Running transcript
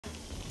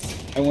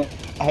I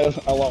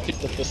walked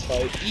the fist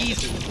fight.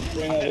 Easy.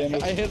 Ran out of ammo,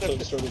 I hit him.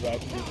 so started back.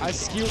 I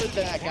skewered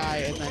that guy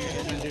and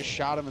then just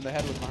shot him in the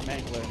head with my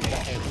mangler.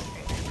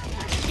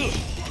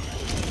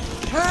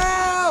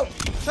 Help!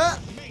 Help!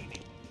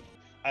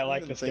 I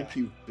like don't this think guy.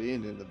 you've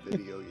been in the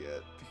video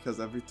yet, because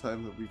every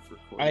time that we've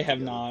recorded I have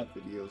together, not. the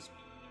videos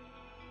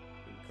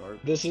been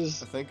garbage. This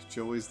is I think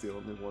Joey's the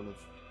only one of...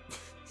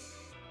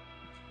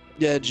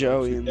 Yeah,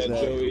 Joey and yeah,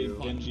 Zach. Joey,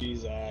 Genji,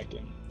 Zach,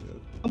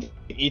 and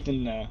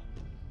Ethan. I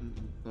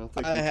don't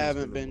think I Ethan's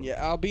haven't been been yet.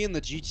 I'll be in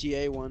the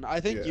GTA one. I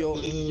think Yeah. you'll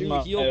This is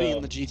you'll be my,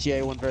 in the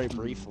GTA one very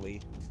briefly,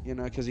 you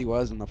know, because he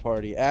was in the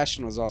party.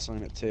 Ashton was also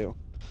in it too.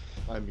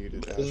 I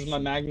muted This is my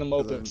Ashton, magnum 'cause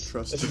I didn't opus.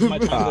 trust This is him. my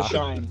time to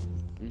shine.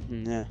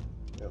 Yeah.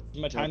 Yep. This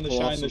is my time to pull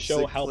off shine some to show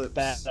sick how clips.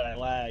 bad that I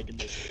lag in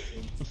this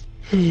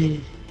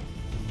game.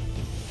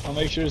 I'll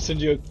make sure to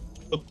send you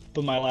a clip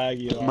of my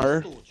laggy.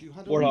 Demur?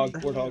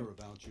 Warthog.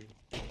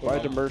 Why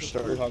did Demur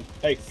start? Warthog.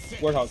 Hey,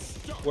 Warthog.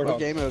 What Warthog.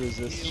 game mode is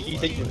this?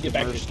 Ethan, get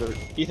back Demur here. start.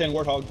 Ethan,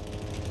 Warthog.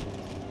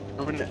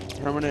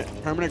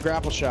 Permanent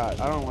grapple shot.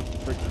 I don't want the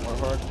freaking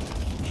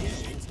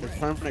Warthog.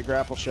 Permanent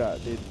grapple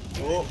shot, dude.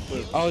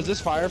 Oh, is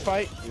this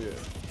Firefight?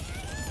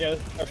 Yeah. Yeah,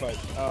 Firefight.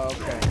 Oh,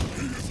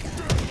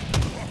 okay.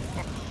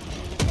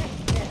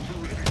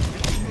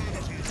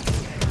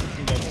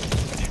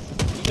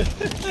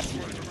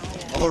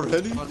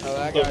 Already? Oh, no,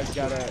 that guy's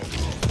got a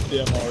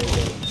Yeah, I'm already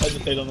dead. I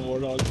just stayed on the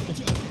Warthog.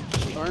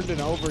 earned an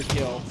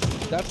overkill.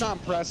 That's not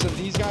impressive.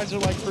 These guys are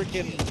like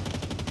freaking.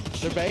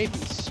 They're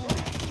babies.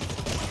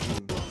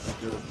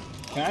 Good.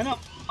 Can I not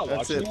watch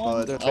That's it, anyone?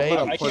 bud. They're I'm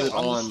gonna I put it can't-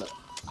 I'm on just-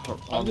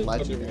 on just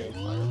legendary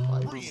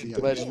Firefight. See how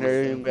it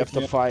Legendary. goes. We have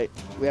to fight.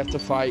 We have to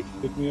fight.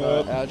 Pick me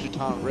up.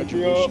 Adjutant Pick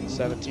me Retribution up.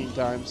 17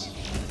 times.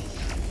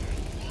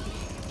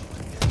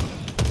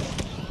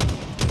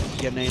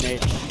 Get an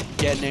A-nade.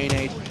 Get an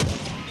A-nade.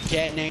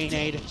 Get an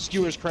A-nade.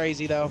 Skewer's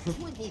crazy though.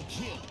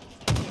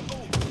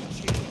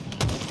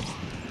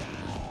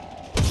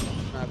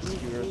 Not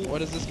Skewer.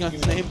 What is this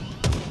gun's name?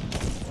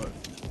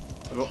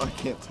 I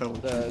can't tell.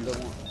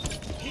 The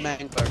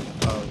Mangler.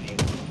 Oh, okay.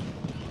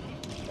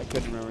 I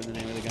couldn't remember the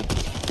name of the gun.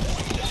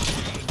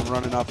 I'm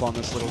running up on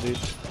this little dude.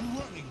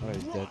 Oh,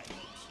 he's dead.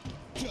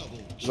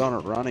 He's on a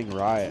running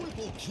riot.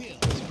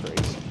 That's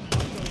crazy.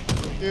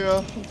 Yeah,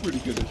 I'm pretty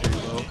good at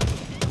Halo.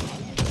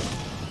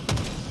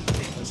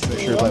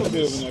 Sure, I'm a bud.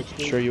 bit of an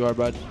expert. Sure you are,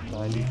 bud.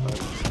 95.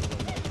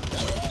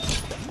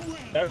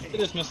 I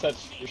just missed that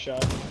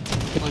shot.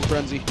 Killing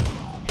frenzy.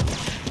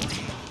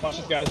 Watch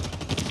this, guys.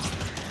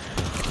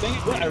 Dang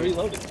it, what? I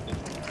reloaded.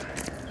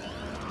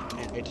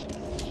 Eight.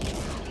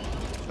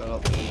 Shut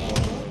up.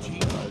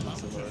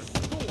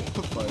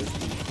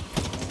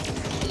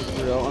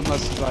 Real,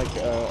 unless it's like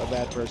a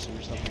bad person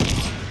or something.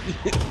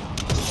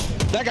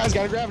 That guy's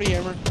got a gravity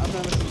hammer. I'm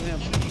not messing with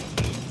him.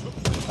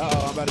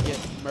 Uh-oh, I'm about to get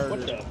murdered.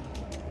 What the?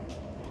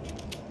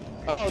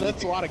 Oh,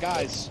 that's a lot of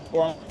guys.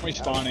 Or I'm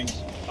respawning.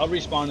 I'll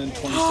respawn in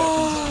 20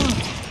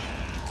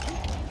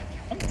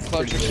 seconds.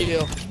 Clutch your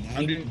kill.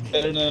 I'm doing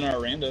better than our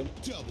random.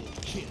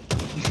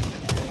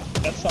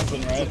 That's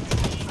something, right?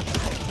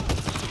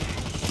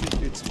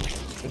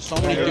 There's so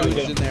many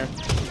dudes in there.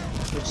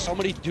 There's so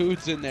many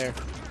dudes in there.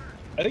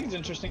 I think it's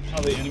interesting how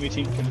the enemy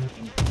team can.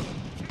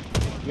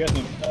 You guys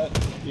know that?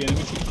 The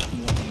enemy team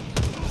can win.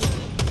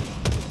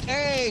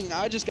 Dang,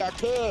 I just got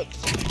cooked.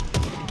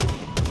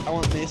 I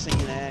went missing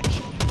in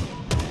action.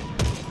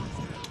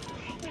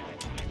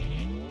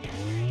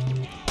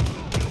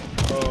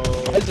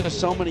 Oh, Why is there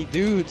so many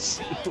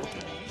dudes?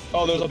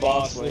 oh there's a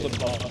boss. Wait. There's a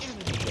boss.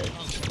 Okay.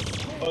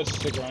 Oh, it's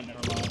stick around, never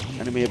mind.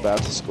 Enemy about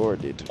to score,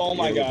 dude. Oh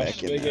my We gotta gosh,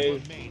 get back they in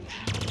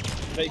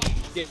there.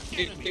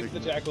 gave the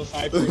Jackal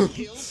sniper.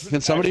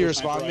 Can somebody Jackal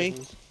respond sniper me?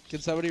 rifles. Can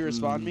somebody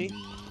respond me?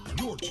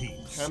 Your team.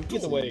 You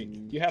have to wait.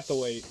 You have to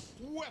wait.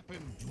 Weapon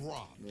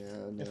drop. Yeah,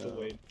 You have to no.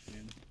 wait,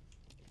 man.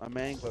 I'm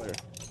angler.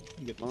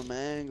 You get I'm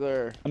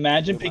angler.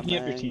 Imagine My picking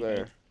up your mangler.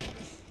 teammate.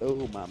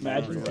 Oh my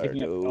Imagine mangler,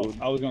 picking up. Oh,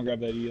 dude. I was gonna grab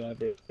that Eli,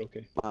 but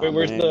okay. My Wait,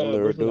 where's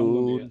mangler, the dumb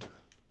one dude.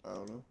 I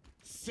don't know.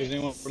 Is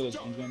anyone where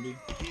this one's gonna be?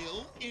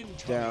 Kill in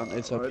Down,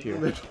 it's up Right here.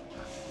 there.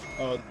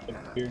 Oh, it's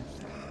up here.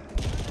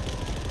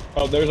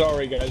 Oh, there's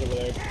already guys over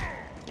there.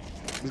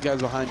 This guy's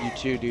behind you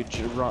too, dude.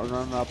 Just running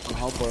up from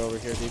homeboy over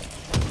here, dude.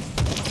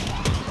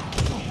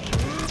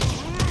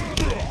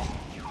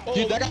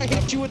 Dude, that guy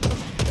hit you with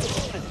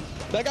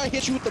the. That guy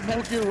hit you with the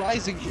Metal Gear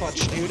Rising punch,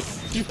 dude.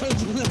 You went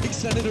to like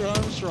Senator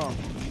Armstrong.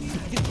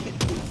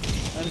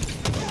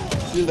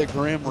 You're the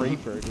Grim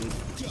Reaper, dude.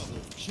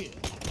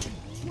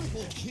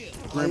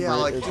 Grim Yeah,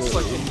 like Reaper. just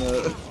like in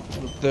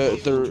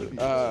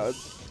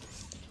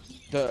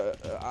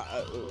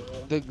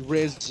the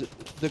Grizz,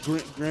 the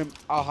Grim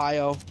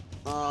Ohio.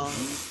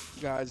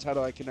 Guys, how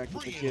do I connect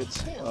with the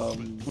kids?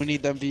 We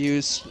need them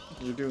views.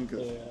 You're doing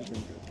good. Yeah. You're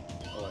doing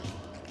good. I like it.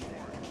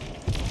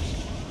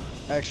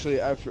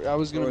 Actually, I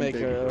was gonna Go make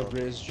ahead, a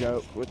Baby Grunk. Grizz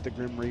joke with the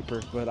Grim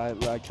Reaper, but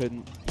I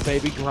couldn't.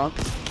 Baby Grunk.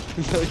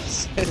 Is that what you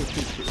said?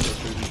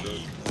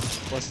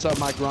 What's up,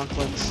 my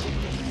Grunklins?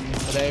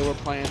 Today we're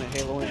playing a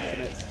Halo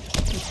Infinite.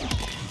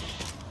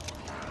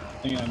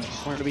 Hang on.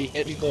 We're gonna be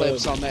hitting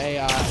clips on the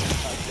AI.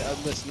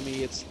 Listen to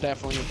me, it's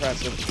definitely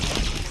impressive.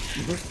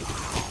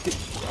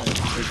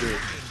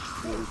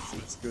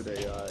 It's good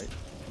AI.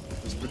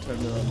 Just pretend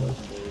they're on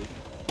legendary.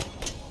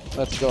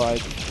 Let's go, I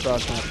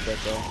cross-matched that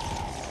though.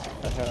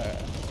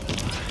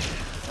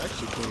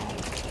 Actually,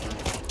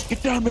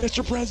 Get down,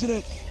 Mr.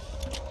 President!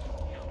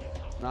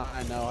 Nah,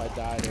 I know, I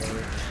died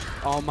earlier.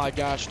 Oh my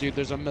gosh, dude,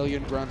 there's a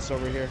million grunts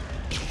over here.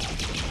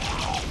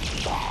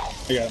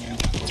 I got it, man.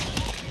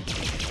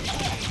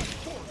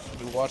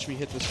 Watch me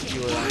hit the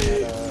skewer on that,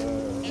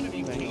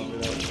 thing over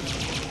there.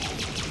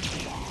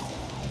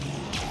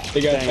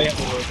 They got Dang. it.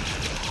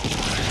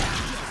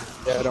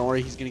 Yeah, don't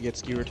worry, he's gonna get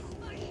skewered.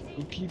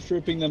 You keep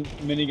ripping the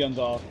miniguns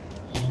off.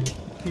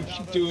 You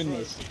keep doing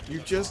this. you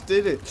just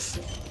did it.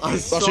 I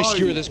saw Watch me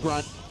skewer you. this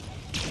grunt.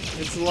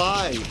 It's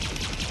live.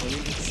 I mean,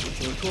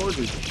 it's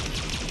recorded.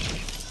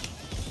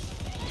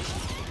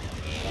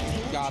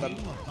 Got him.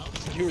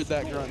 Skewered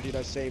that grunt, dude.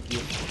 I saved you.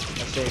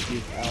 I saved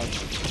you, Alex.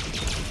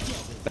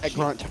 That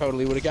grunt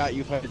totally would have got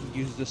you if I didn't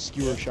use the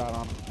skewer shot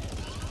on him.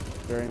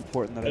 Very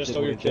important that I I just did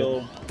stole what your I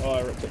did. kill. Oh,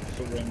 I ripped it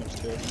for randoms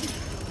too.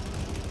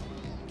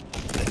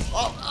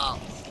 Oh,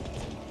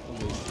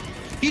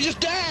 He just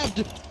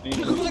dabbed!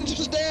 The grunt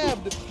just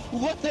dabbed!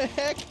 What the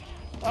heck?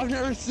 I've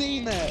never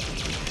seen that.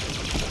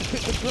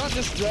 The grunt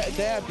just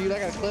dabbed, dude. I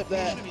gotta clip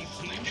that. Enemy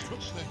team took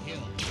the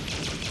hill.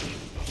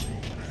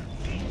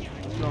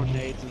 Throwing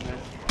nades in there.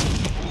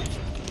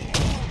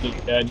 He's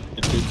dead.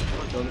 It's dude.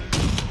 done it.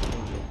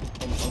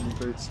 I'm a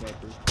great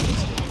sniper.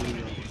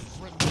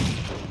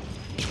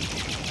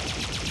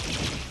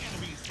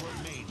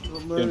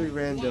 Little Murray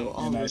Rando,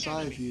 I'll Nice.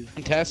 revive you.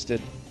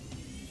 Contested.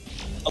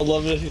 I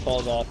love it if he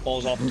falls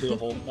off into the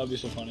hole. That'd be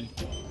so funny.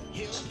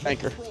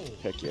 Anchor.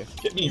 Heck yeah.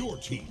 Get me. Your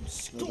team No,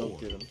 scored. don't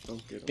get him.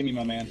 Don't get him. Get me,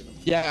 my man.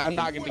 Yeah, I'm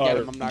not gonna get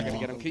him. I'm not gonna no.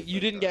 get him. You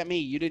didn't get me.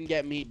 You didn't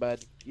get me,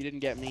 bud. You didn't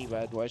get me,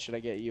 bud. Why should I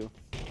get you?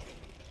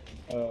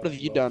 What have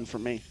you done for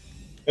me?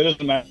 It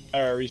doesn't matter. I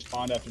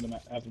respawned after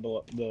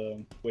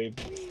the wave.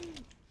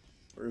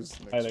 Where's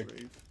the Hi next there.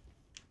 wave?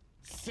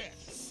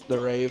 Sets. The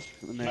rave.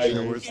 The I next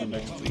know rave. Where's the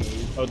next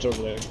wave? Oh, it's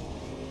over there.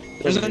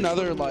 There's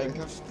another like. I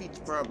have speech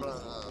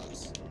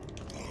problems.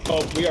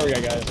 Oh, we already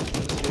got guys. At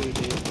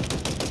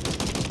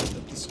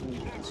the school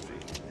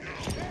district.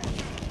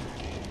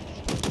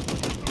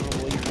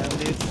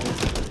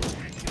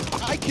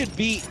 I could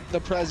beat the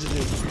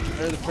president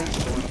or the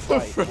principal in a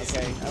fight.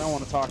 Okay, I don't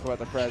want to talk about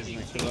the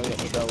president because I'll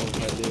get in trouble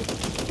if I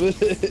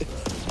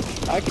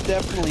do. I could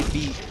definitely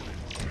beat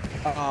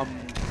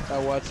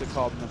what's it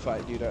called in the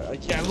fight, dude?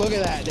 Yeah, look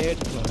at that, dude.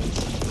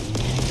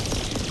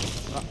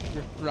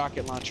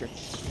 Rocket launcher.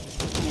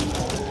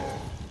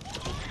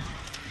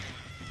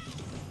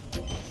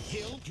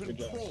 Kill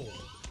control.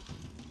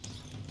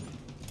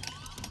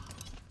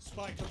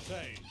 Spike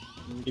obtained.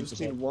 We just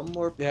need one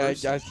more Yeah,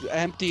 person. I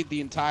emptied the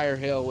entire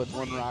hill with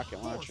one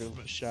rocket launcher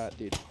shot,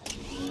 dude.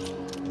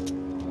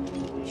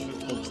 We should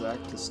have told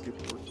Zach to skip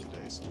work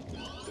today so we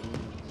can do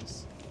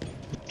this.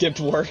 Skipped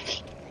work.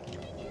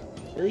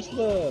 Where's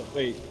the...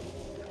 Wait.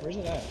 Where's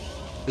it at?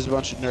 There's a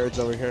bunch of nerds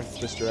over here,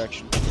 this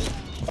direction.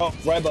 Oh,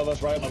 right above us,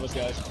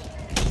 guys.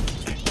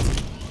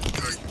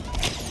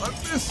 I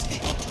missed!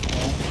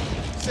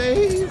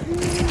 Save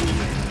me!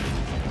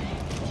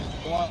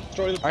 Come on,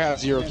 destroy the... I got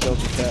 0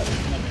 kills with that.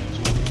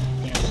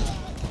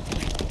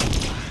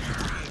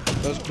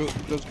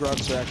 Those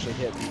grunts are actually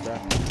hitting me, bro.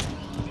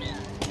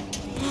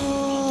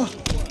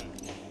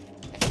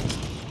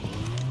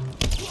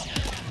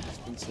 It's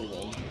been so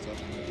long since I've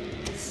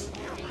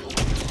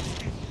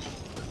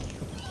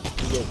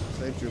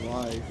saved your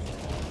life.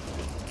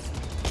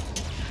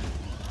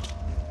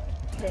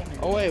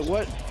 Oh wait,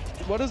 what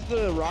is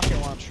the rocket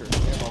launcher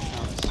ammo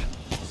count?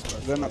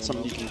 Is that not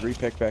something you can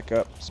repick back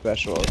up?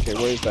 Special. Okay,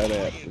 where is that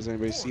at? Does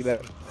anybody see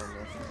that?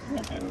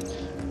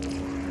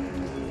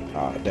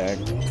 Ah, dag.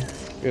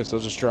 Guess I'll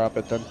just drop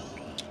it then.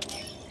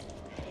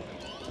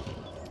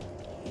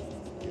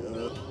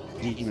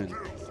 Demon.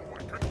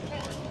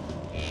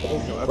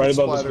 Right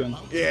above us again.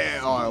 Yeah,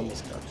 oh, I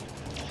almost got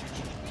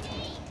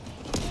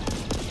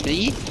you.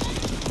 Me?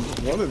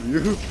 One of you.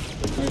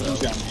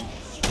 Who's got me?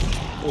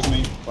 It was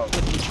me. What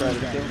did you try to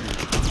kill me?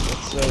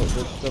 That's so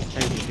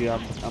crazy, dude.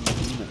 I'm a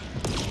demon.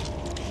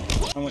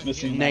 I went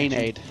missing.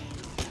 Nay-nade.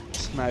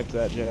 Snipe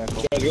that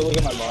jackal. Guys, go look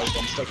at my body.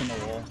 I'm stuck in the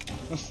wall.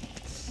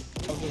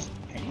 I'll just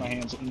hang my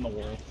hands in the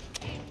wall.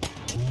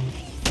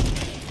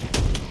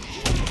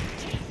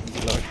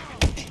 Look.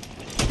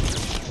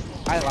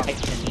 I like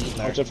the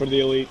needler. Watch out for the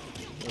elite.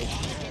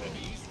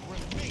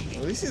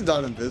 At least he's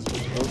not invisible.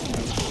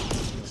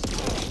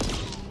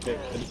 Okay,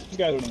 these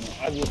guys don't know.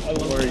 I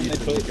love Where when you they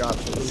think put you got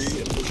three this?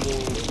 invisible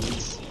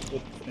elites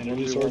with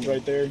energy swords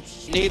right there.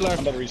 Needler. I'm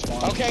about to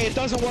respawn. Okay, it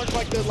doesn't work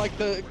like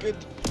the good.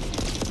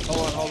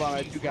 Hold on,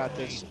 I do got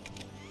this.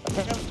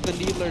 Apparently, the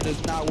needler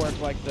does not work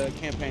like the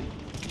campaign,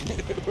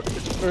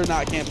 or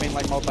not campaign,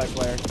 like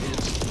multiplayer. You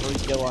just really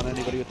kill on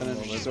anybody with an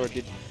energy sword,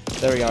 dude.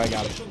 There we go, I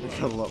got it. We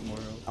got a lot more.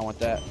 I want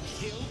that.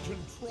 Kill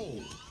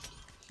control.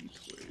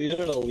 These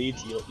are the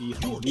elites,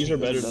 Ethan. These are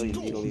better than Million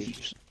the needle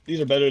elites. These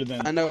are better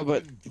than I know,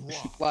 but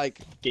Drop. like,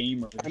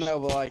 gamers. I know,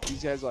 but like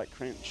these guys are like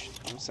cringe.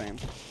 I'm saying.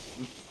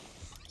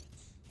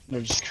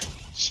 They're just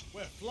cringe.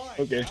 We're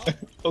flying Okay. now.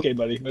 Okay,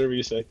 buddy. Whatever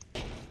you say.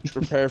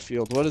 Repair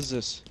field. What is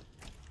this?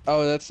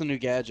 Oh, that's the new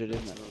gadget,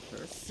 isn't it?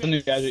 It's a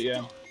new gadget,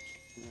 yeah.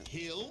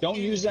 Hill Don't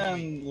use them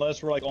incoming.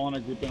 unless we're like on a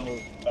group and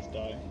we're left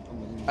die.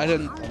 I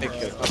didn't pick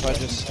it up. I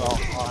just saw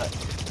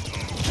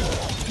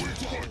it.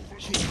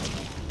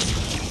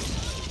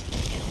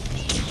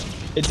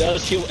 It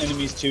does heal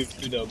enemies too,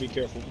 though. Be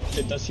careful.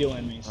 It does heal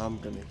enemies. I'm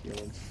gonna heal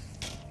him.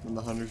 When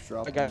the hunters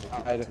drop, I got I'm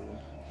gonna died. give it to him.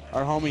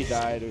 Our homie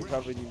died. We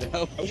probably need to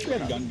help. I wish we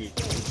had gun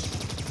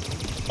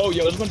boots. Oh,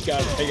 yo, there's a bunch of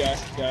guys. Hey,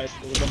 guys.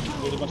 There's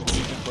a bunch of people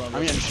in front of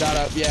I'm us. getting shot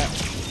up. Yeah.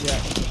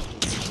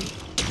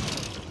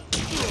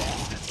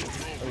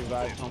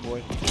 Revive,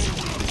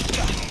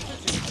 homeboy.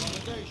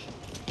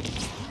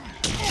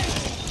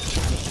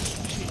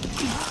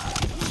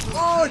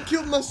 Oh, I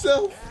killed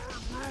myself!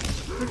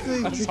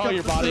 Quickly, I pick saw up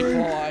your the body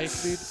thing. full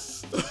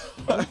ice, dude.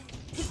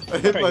 I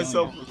hit Okay,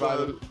 myself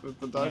yeah. with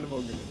the dynamo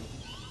grenade.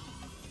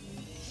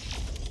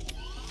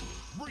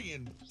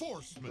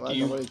 Reinforcement. Glad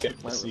You nobody get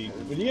took my to see.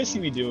 grenade. What do you guys see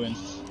me doing?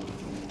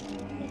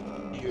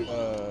 You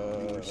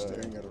were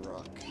staring at a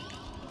rock.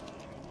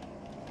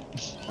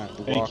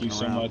 Thank you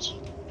so much.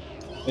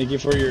 Thank you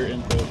for your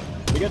input.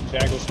 We got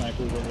jackal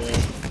snipers over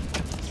there.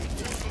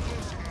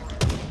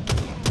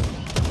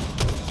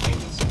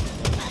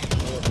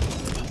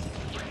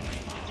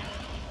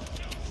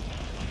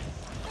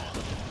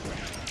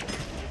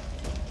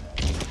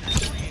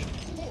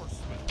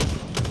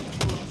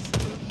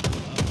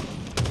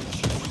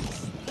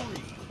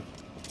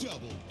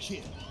 Double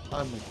kill.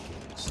 I'm a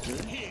gangster.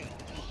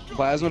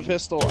 Plasma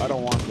pistol. I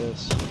don't want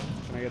this.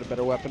 Can I get a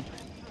better weapon?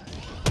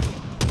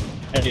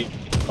 Hey,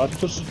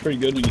 octopus is pretty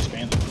good when you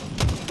spam it.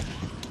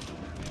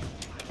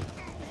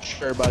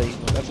 Sure, buddy.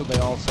 That's what they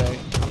all say.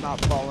 I'm not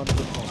falling for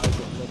the lies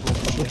of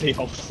That's what liberal. they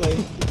all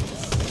say.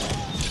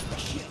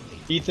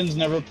 Ethan's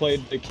never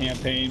played the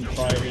campaign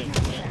prior to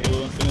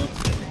Halo Infinite,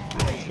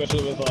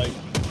 especially with like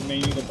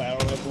mainly the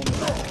battle rifle and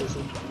the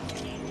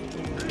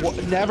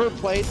octopus. Never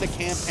played the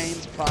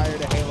campaigns prior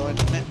to Halo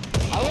Infinite.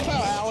 I love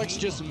how Alex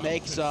just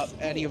makes up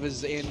any of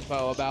his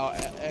info about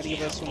any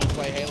of us when we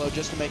play Halo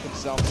just to make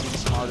himself seem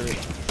smarter.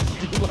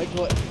 Like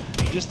what?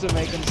 Just to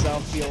make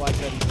himself feel like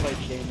that he played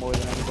the game more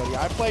than anybody.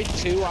 I played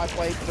 2, I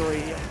played 3,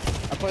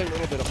 I played a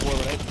little bit of 4,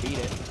 but I didn't beat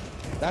it.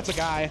 That's a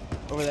guy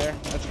over there.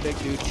 That's a big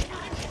dude.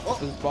 Oh,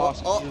 This is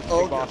boss. oh, This is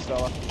oh, big boss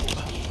fella.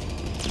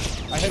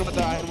 I hit him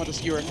with the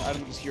skewer. I hit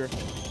him with the skewer.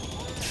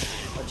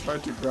 I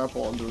tried to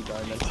grapple onto a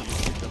guy next to me.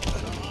 Picked up the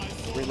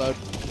thing. Reload.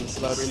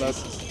 Reload.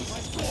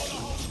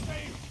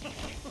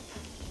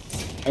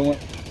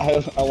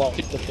 I walked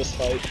the fist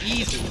fight.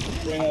 Easy.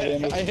 Ran out of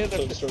ammo, I hit so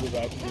him. it started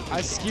back.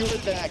 I skewered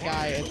that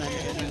guy and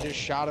then just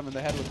shot him in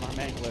the head with my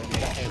mangler. And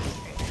he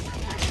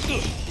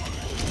died.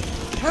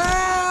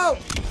 Help!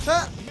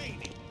 Help!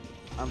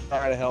 I'm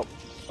trying to help.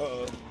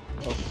 Uh-oh.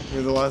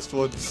 You're the last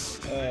one.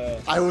 Uh,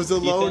 I was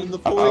alone in the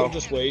oh, pool.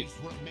 just wait.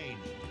 Remaining.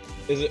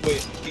 Is it,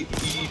 wait,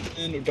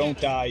 Ethan, don't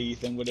die,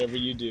 Ethan, whatever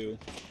you do.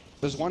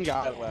 There's one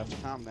guy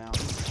left. Calm down.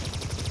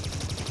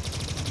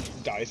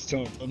 Dice to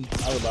him.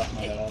 I would laugh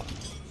my head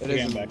off. It Okay,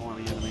 isn't I'm back.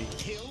 one enemy.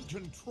 Kill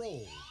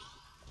control.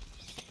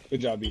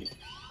 Good job, Ethan.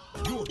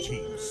 Your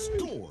team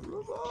scored.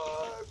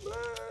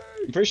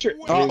 I'm pretty sure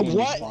Oh, everyone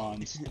what?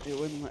 respawns. It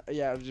wouldn't.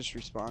 Yeah, it would just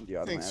respond to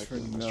you Thanks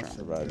automatically. for when I was trying to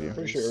nothing, revive you. man.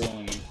 Pretty sure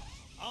everyone.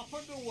 Up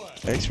and away.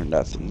 Thanks for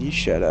nothing. You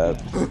shut up.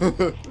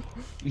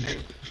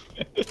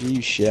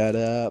 You shut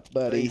up,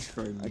 buddy. Thanks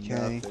for Okay.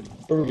 nothing,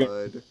 Where we go?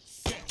 bud.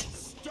 Set.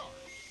 Start.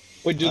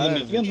 Wait, do the Uh,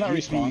 minions not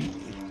respawn?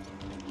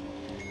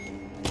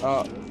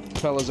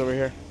 Fellas over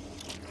here.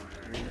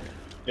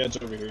 Yeah, it's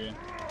over here, yeah.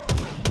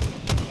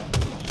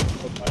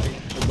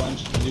 A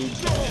bunch of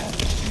dudes.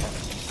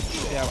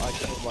 Yeah, I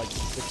killed like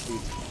 6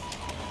 dudes.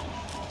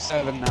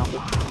 7 now.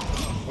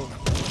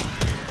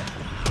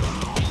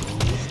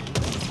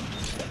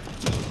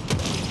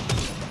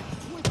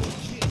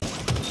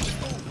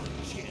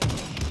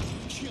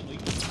 Killing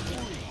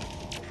spree.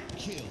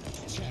 Kill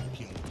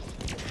champion.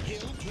 Kill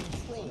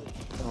control.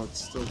 Oh,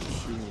 it's still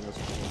shooting us.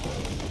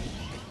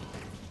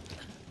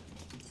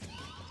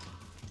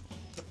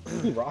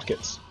 Ooh,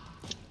 rockets.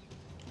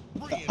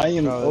 I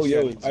am. Oh, Oh, this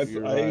yo, guy needs to be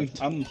revived.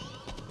 I'm.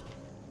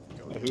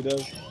 Who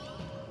does?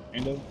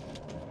 Rando?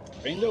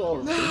 Rando or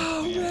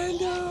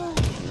Rando!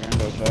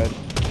 Rando died.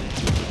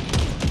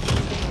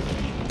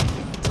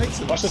 Takes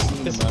a Watch this.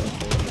 obscene This- amount of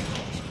damage.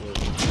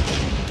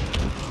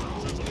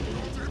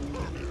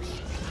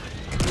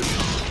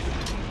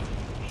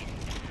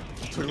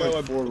 Took Yo,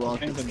 like 4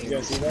 rockets. Phantom, you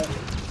guys see that?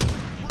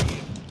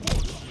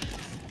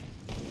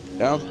 I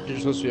don't think you're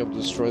supposed to be able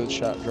to destroy the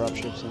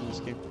dropships in this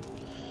game.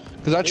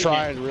 Because I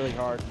tried really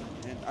hard.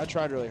 And I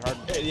tried really hard.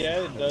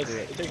 Yeah, it does.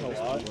 It takes a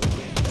lot.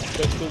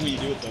 That's cool when you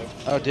do it though.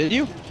 Oh, did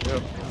you?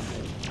 Yep.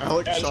 I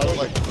like Yeah, shot it it's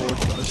like 4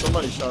 times.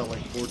 Somebody shot it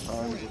like 4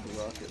 times with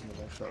the rocket and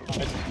then I shot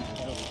it.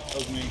 That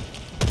was me.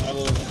 I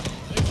will.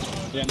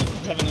 Yeah, no,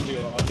 Kevin into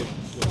a rocket.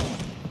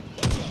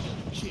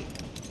 Kill.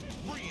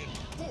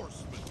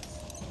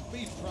 Reinforcements.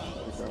 Be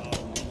proud.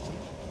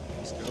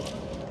 Let's go.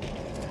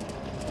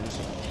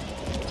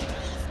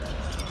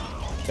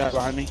 Guy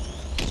behind me.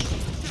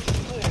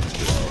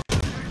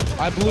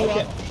 I blew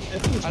up.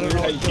 It's I don't weird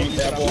know how what you killed can't me,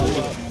 grab but I one.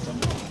 blew up.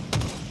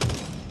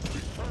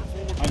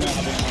 I'm not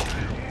having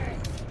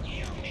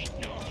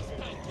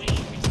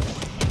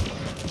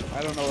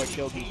I don't know what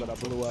killed me, but I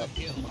blew up.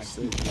 I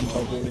see.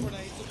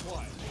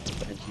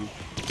 Thank you.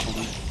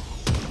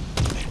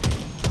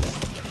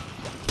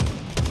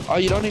 Oh,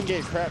 you don't even get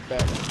your crap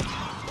back.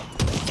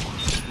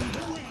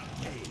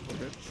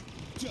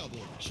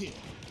 Double kill.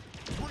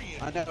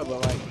 I know, but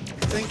like,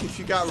 I think if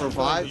you got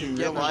revived in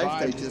real life,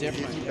 they just give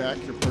you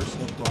back your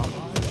personal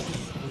property.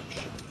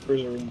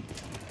 room.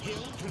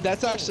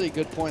 that's actually a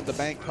good point. The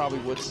bank probably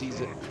would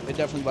seize it. They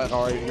definitely like,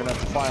 all right, you're gonna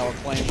have to file a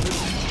claim.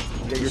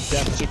 Get your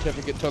death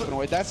certificate taken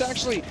away. That's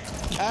actually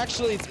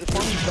the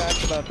funny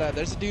fact about that.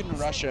 There's a dude in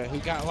Russia who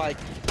got like,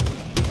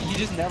 he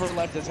just never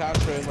left his house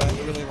for a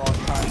really long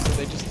time, so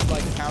they just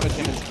like counted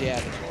him as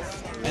dead.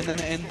 And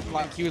then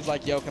like he was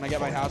like, yo, can I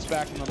get my house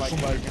back? And they're like,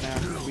 well, you're gonna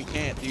have to. We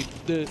can't, dude.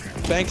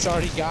 The bank's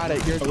already got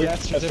it. Your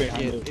death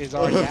certificate is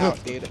already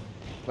out, dude.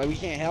 Like, we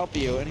can't help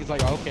you. And he's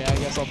like, okay, I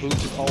guess I'll move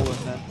to Poland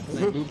then. And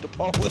they moved to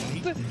Poland.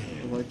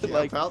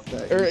 Like, about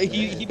that. Or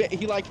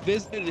he like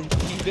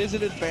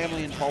visited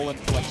family in Poland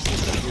for like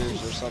 6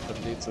 years or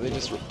something, dude. So they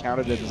just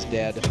counted it as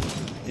dead.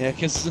 Yeah,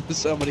 because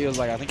somebody was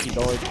like, I think he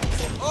died.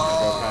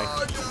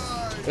 Oh,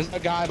 Okay. There's a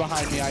guy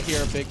behind me. I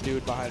hear a big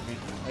dude behind me.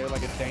 I hear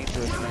like a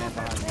dangerous man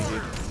behind me,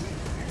 dude.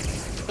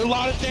 A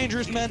lot of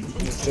dangerous men.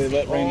 Say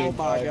let Randall Oh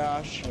my die.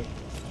 gosh.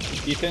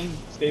 Ethan,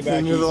 stay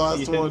back. You're the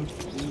last Ethan. one.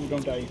 Ooh,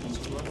 don't die, Ethan.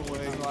 Run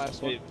away. I'm the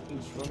last one.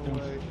 Just run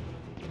away.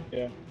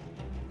 Yeah.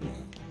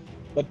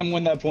 Let them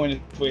win that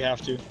point if we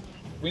have to.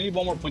 We need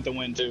one more point to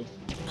win too.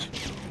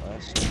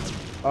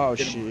 Oh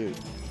shoot.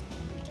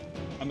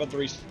 I'm about to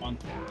respawn.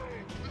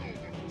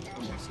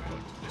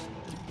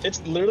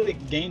 It's literally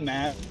game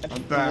mad.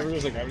 I'm back. There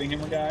was like everything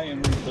hammer guy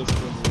and we're close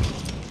to it.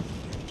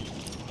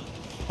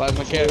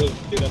 Plasma kit.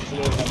 Dude, that's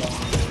literally how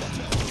that.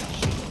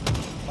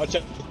 I'll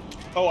check.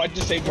 Oh, I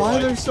just saved your Why are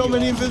life. there so You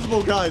many lied.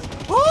 invisible guys?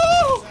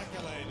 Oh!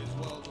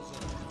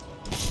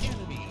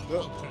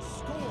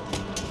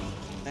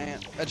 Man,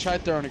 I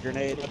tried throwing a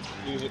grenade.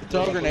 Use it.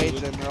 Throw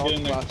grenades and they're all Get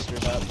in there.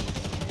 clustered up.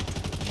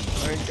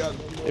 I ain't got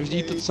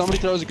If somebody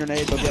throws a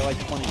grenade, they'll get like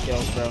 20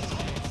 kills, bro.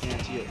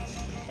 Guarantee it.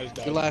 I just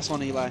died. Your last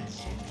one, Eli.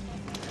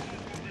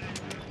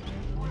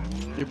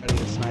 You're ready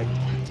to snipe.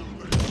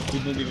 You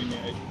believe in me.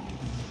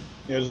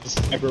 Yeah, there's a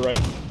sniper right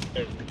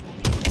there.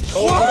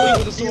 Oh, What?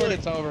 with the sword,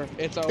 it's over.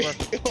 It's over.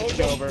 It's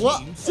over.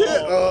 What?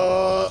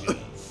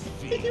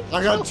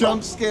 I got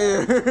jump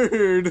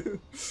scared.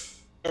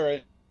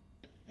 Alright.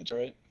 That's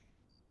alright.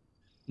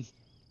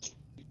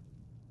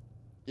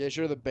 Yeah,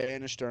 sure, the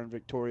Banished are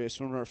victorious.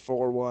 When we're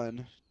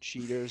 4-1.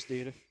 Cheaters,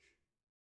 dude.